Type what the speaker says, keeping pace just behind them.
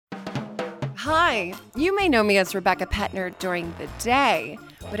Hi, you may know me as Rebecca Petner during the day,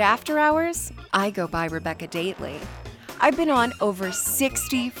 but after hours, I go by Rebecca Dately. I've been on over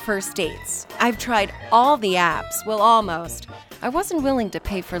 60 first dates. I've tried all the apps, well, almost. I wasn't willing to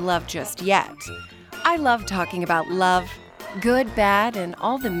pay for love just yet. I love talking about love, good, bad, and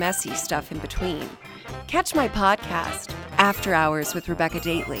all the messy stuff in between. Catch my podcast, After Hours with Rebecca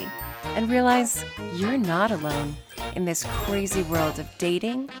Dately, and realize you're not alone in this crazy world of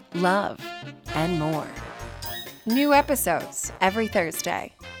dating, love, and more. New episodes every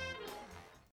Thursday.